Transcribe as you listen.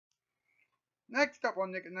Next up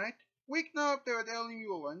on Nick at Night, Weeknight there at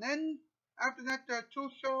Muller. And then, after that, there are 2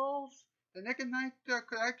 shows the Nick at Night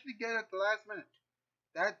could actually get at the last minute.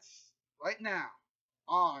 That's right now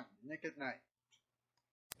on Nick at Night.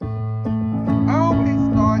 I always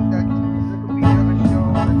thought that there could be another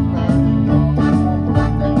show that's better than it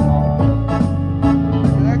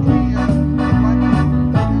actually be funny,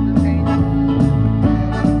 entertaining, and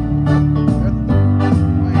that's my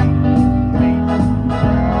favorite.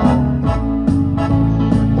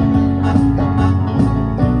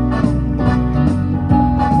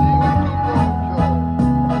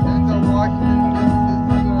 Denzel Washington gets this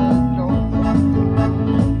show.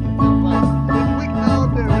 This week now,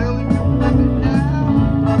 they're really moving it now.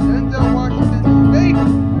 Denzel Washington's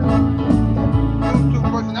favorite YouTube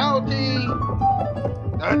personality.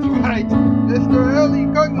 That's right, Mr. Ellie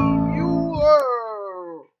Cuddy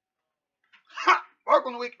Muller. Ha!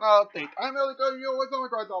 Welcome to Weeknight Update. I'm Ellie Cuddy Muller. What's on my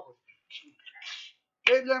card's office?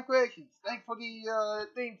 Dave Jam Creations. Thanks for the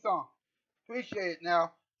theme song. Appreciate it.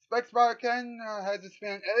 Now, Spec Ken has his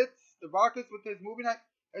fan edits. The Varkas with his movie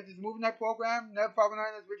night program. Nev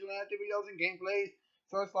 509 has vigilante videos and gameplays.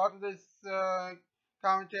 So it's lots of his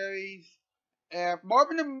commentaries.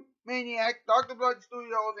 Marvin the Maniac, Dr. Blood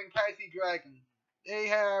Studios, and Cassie Dragon. They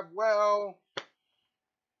have, well,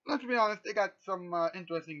 let's be honest, they got some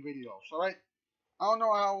interesting videos, alright? I don't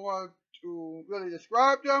know how to really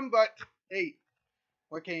describe them, but hey,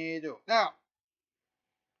 what can you do? Now,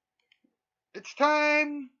 it's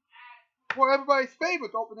time for everybody's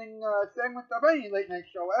favorite opening segment of any late night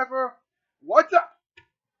show ever. What's up?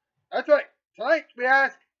 That's right. Tonight we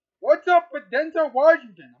ask, what's up with Denzel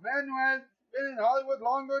Washington, a man who has been in Hollywood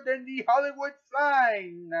longer than the Hollywood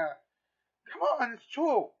sign? Come on, it's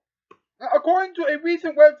true. Now, according to a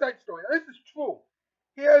recent website story, now this is true.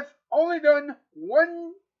 He has only done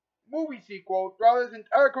 1 movie sequel throughout his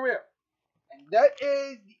entire career, and that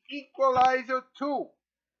is The Equalizer 2.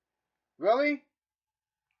 Really?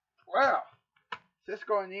 Wow.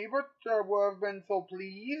 Siskel and Ebert would have been so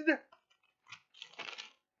pleased.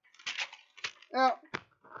 Now,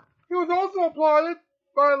 he was also applauded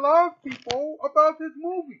by a lot of people about his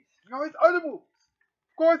movies. You know, his other movies.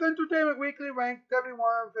 Of course, Entertainment Weekly ranked every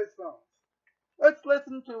one of his films. Let's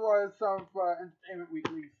listen to some of Entertainment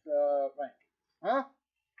Weekly's rankings. Huh?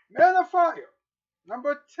 Man of Fire,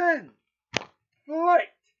 number 10.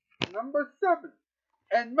 Flight, number 7.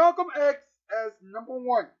 And Malcolm X as number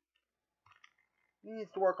 1. He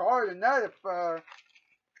needs to work harder than that if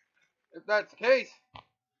that's the case.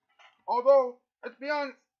 Although, let's be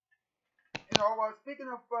honest, you know, speaking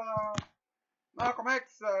of Malcolm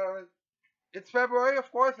X, it's February,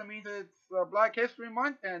 of course. That means it's Black History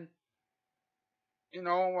Month, and you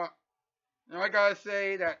know, I gotta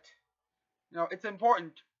say that it's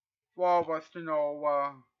important for all of us to know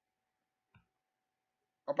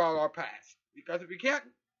about our past, because if you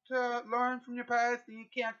can't learn from your past, then you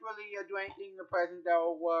can't really do anything in the present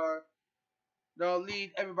that'll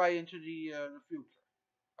lead everybody into the future.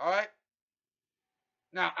 All right.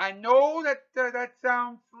 Now I know that that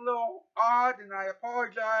sounds a little odd, and I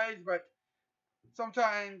apologize, but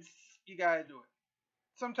sometimes you gotta do it.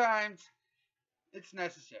 Sometimes it's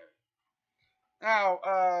necessary. Now,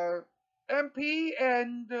 MP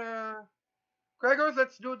and Gregors,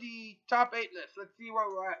 let's do the top 8 list. Let's see where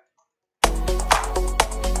we're at.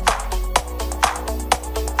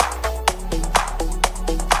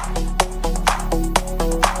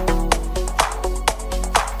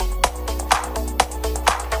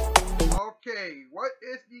 Okay, what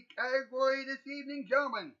is the category this evening,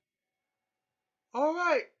 gentlemen?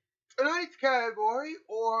 Alright, tonight's category,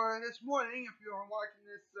 or this morning if you're watching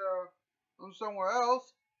this from somewhere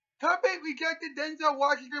else, top 8 rejected Denzel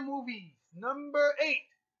Washington movies. Number 8,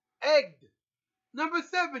 Egged. Number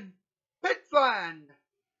 7, Pitsland.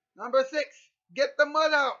 Number 6, Get the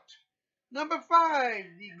Mud Out. Number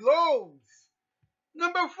 5, The Globes.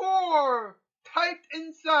 Number 4, Typed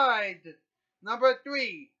Inside. Number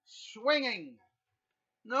 3, Swinging.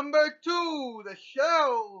 Number 2, The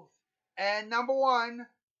Shells. And number 1,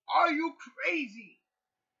 Are You Crazy?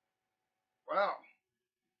 Wow.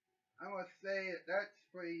 I must say that's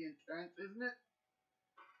pretty intense, isn't it?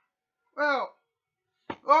 Well,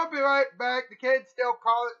 I'll be right back. The kids still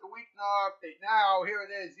call it the Weeknight Update. Now, here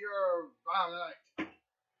it is, your highlight.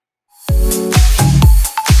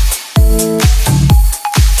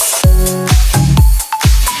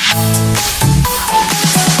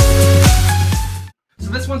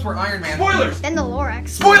 This one's where Iron Man. Spoilers! Then the Lorax.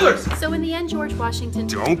 Spoilers! So in the end, George Washington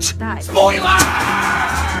Don't died. Spoiler!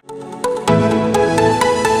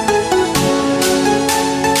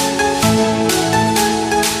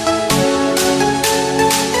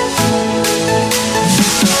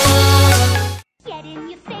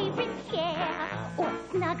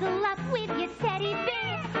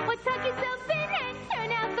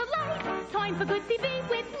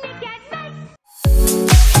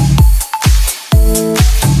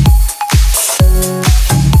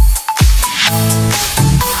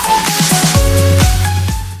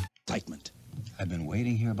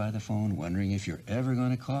 phone wondering if you're ever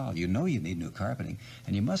going to call. You know you need new carpeting,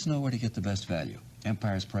 and you must know where to get the best value.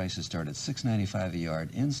 Empire's prices start at $6.95 a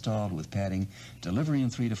yard, installed with padding, delivery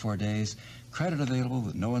in 3 to 4 days, credit available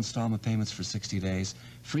with no installment payments for 60 days,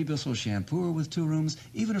 free Bissell shampoo with 2 rooms,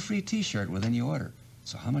 even a free t-shirt with any order.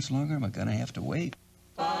 So how much longer am I going to have to wait?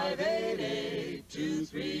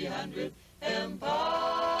 588-2300 Empire.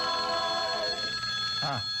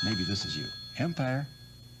 Ah, maybe this is you. Empire.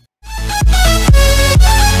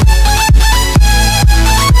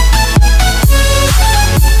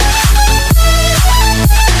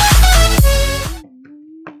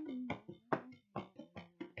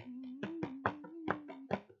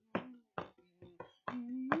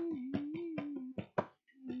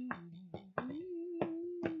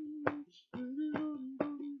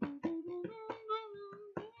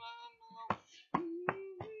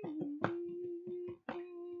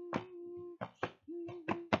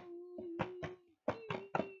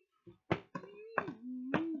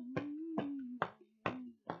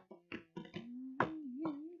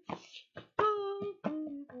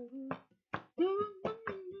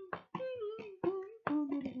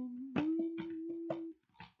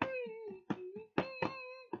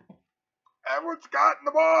 Edward Scott and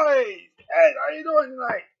the boys. Hey, how you doing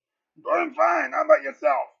tonight? Doing fine. How about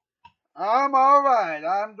yourself? I'm all right.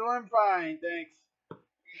 I'm doing fine, thanks.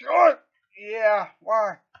 Sure? Yeah.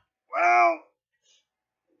 Why? Well,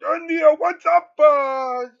 during the What's Up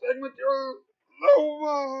segment,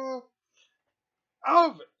 little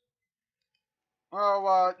outfit.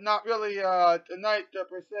 Well, not really tonight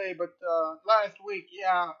per se, but last week,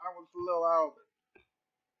 yeah, I was a little out of it.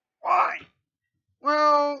 Why?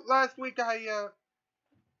 Well, last week I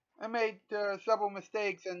made several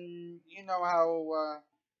mistakes, and you know how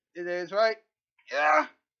it is, right? Yeah.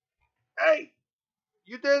 Hey,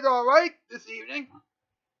 you did all right this evening,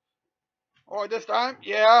 or this time?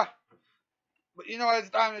 Yeah. But you know what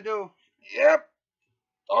it's time to do? Yep.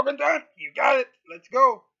 Talking time. You got it. Let's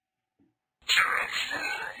go.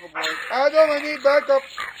 Oh boy. I don't need backup.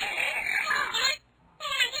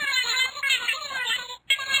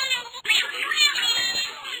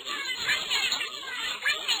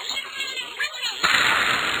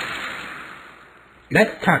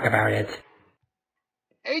 Let's talk about it.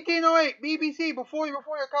 1808, BBC, before you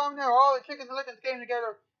come there, all the chickens and lickens came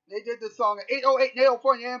together. They did this song at 8:08 and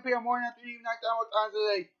 8:04 in the AM morning, afternoon, evening, night, time, what times of the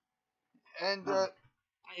day. And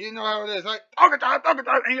you know how it is, right? Talking time,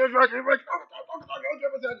 and here's right, talking time,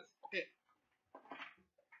 okay.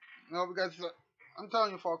 No, because I'm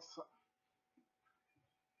telling you folks,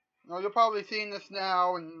 you're probably seeing this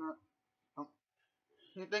now, and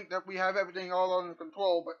you think that we have everything all under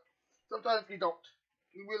control, but sometimes we don't.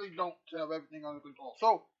 We really don't have everything under control.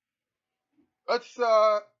 So, let's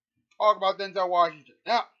talk about Denzel Washington.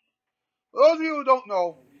 Now, for those of you who don't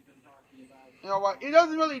know, you know what, he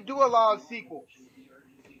doesn't really do a lot of sequels.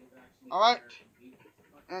 Alright?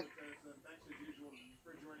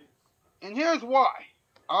 And here's why.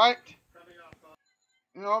 Alright?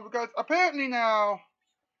 You know, because apparently now,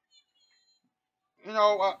 you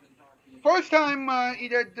know, first time he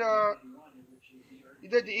did The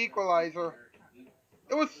Equalizer,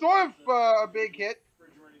 it was sort of a big hit.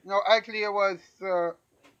 You know, actually it was,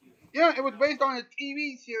 it was based on a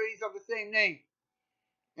TV series of the same name.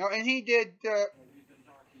 You know, and he did the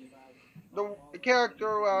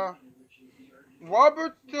character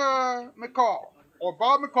Robert McCall, or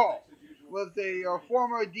Bob McCall, was a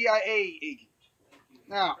former DIA agent.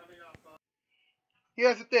 Now,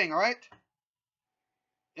 here's the thing, alright?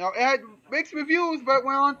 You know, it had mixed reviews, but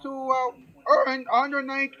went on to earn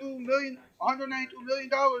 $192 million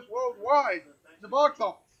worldwide in the box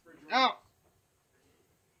office. Now,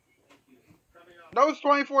 that was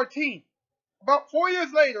 2014. About 4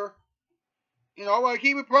 years later, you know, like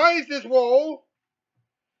he reprised his role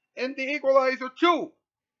in The Equalizer 2.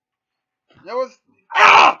 That was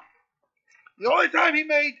the only time he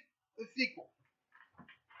made the sequel.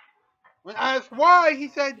 When asked why, he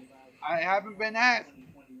said, "I haven't been asked.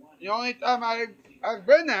 The only time I've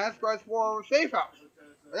been asked was for Safe House.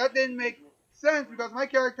 But that didn't make sense because my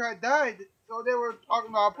character had died, so they were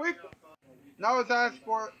talking about a prequel. And I was asked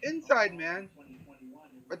for Inside Man,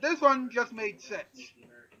 but this one just made sense.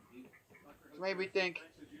 It made me think,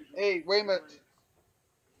 hey, wait a minute.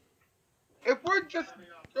 If we're just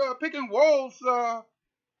picking roles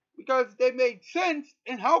because they made sense,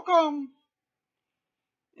 and how come,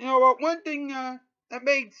 you know, one thing that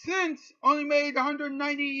made sense only made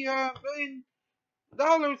 $190 million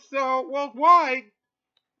worldwide?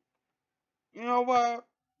 You know,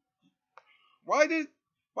 why didn't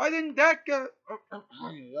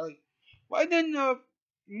a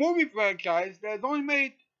movie franchise that's only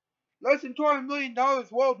made less than $200 million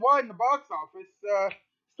worldwide in the box office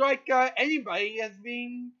strike anybody as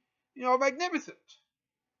being, magnificent.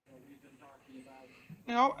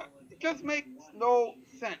 It just makes no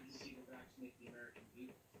sense.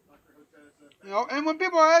 And when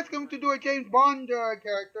people ask him to do a James Bond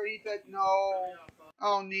character, he said, no, I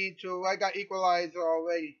don't need to. I got Equalizer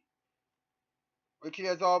already. Which he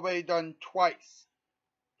has already done twice.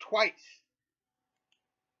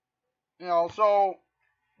 So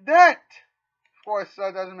that, of course,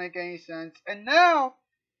 doesn't make any sense. And now,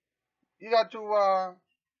 you got to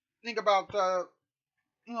think about, what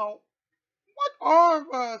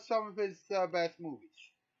are some of his best movies?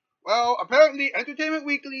 Well, apparently, Entertainment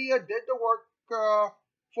Weekly did the work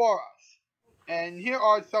for us. And here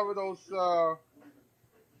are some of those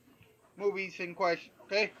movies in question,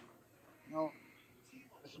 okay?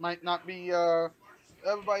 This might not be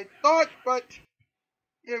everybody thought, but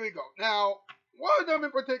here we go. Now, one of them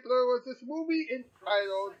in particular was this movie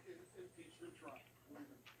entitled,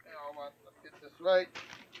 let's get this right.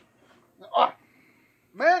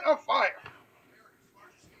 Man of Fire,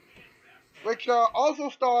 which also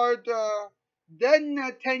starred then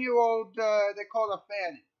 10-year-old Dakota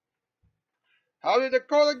Fanning. How did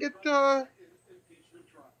Dakota get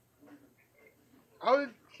how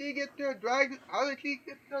did she get dragged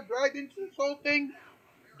into this whole thing?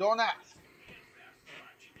 Don't ask.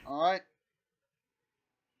 Alright.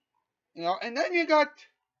 And then you got,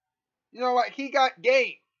 he got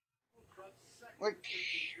game. Which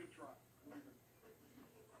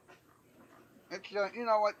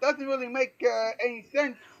doesn't really make any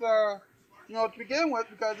sense, to begin with,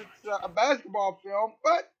 because it's a basketball film,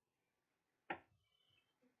 but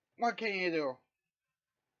what can you do?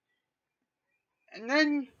 And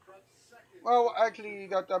then, well, actually, you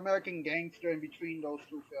got the American Gangster in between those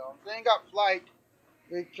two films. Then you got Flight,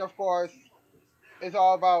 which, of course, is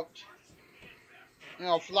all about,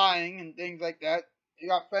 flying and things like that. You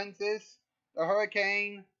got Fences, The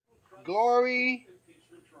Hurricane, Glory,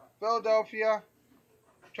 Philadelphia,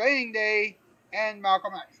 Training Day, and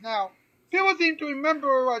Malcolm X. Now, people seem to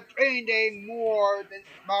remember Training Day more than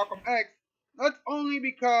Malcolm X. That's only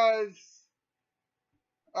because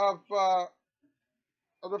of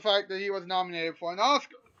the fact that he was nominated for an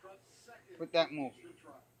Oscar with that movie.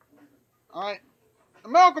 Alright. The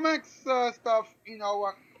Malcolm X stuff,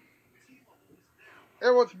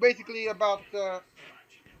 it was basically about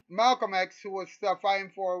Malcolm X, who was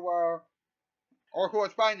fighting for, or who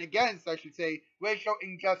was fighting against, I should say, racial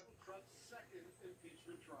injustice.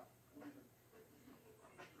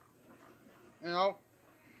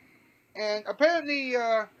 And apparently,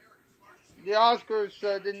 the Oscars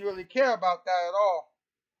didn't really care about that at all.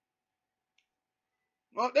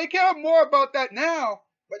 Well, they care more about that now,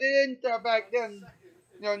 but they didn't back then.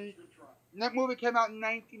 That movie came out in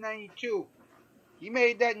 1992. He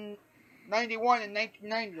made that in 91 and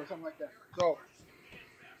 1990 or something like that. So,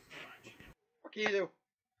 what can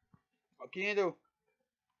you do?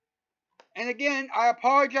 And again, I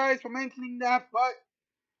apologize for mentioning that, but,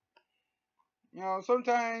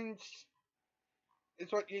 sometimes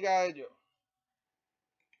it's what you gotta do.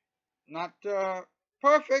 Not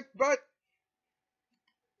perfect, but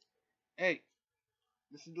hey,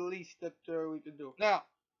 this is the least that we can do. Now,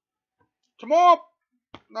 tomorrow,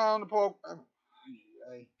 on the program,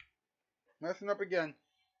 messing up again.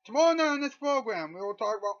 Tomorrow night on this program, we will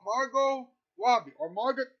talk about Margot Robbie, or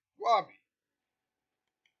Margaret Robbie.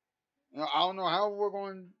 I don't know how we're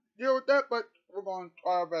going to deal with that, but we're going to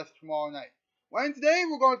try our best tomorrow night. Wednesday,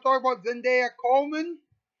 we're going to talk about Zendaya Coleman.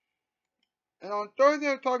 And on Thursday,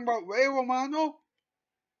 we're talking about Ray Romano.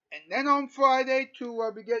 And then on Friday,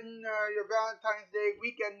 to begin your Valentine's Day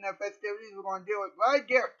weekend festivities, we're going to deal with Ryan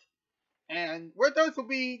Garrett. And with us will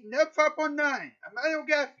be Neb 5.9, Emmanuel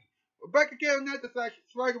Gaffney, Rebecca Caronet, the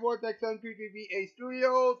Swagger Vortex on PTVA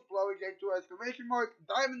Studios, Flowey J2 exclamation mark,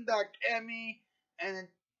 Diamond Doc Emmy, and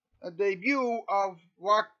a debut of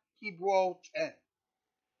Rocky Bro 10.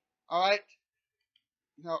 Alright?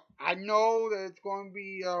 I know that it's going to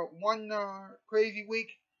be one crazy week,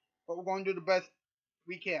 but we're going to do the best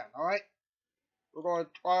we can, alright? We're going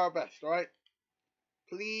to try our best, alright?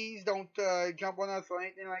 Please don't jump on us or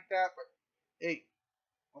anything like that, but hey,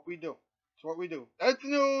 what we do. It's what we do. That's the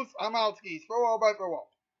news. I'm out skis. Farewell, bye, farewell.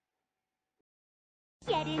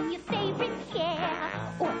 Get in your favorite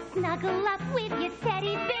chair, or snuggle up with your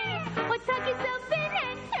teddy bear, or tuck yourself in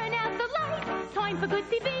and turn out the lights. Time for good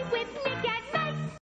TV with Nick at Night.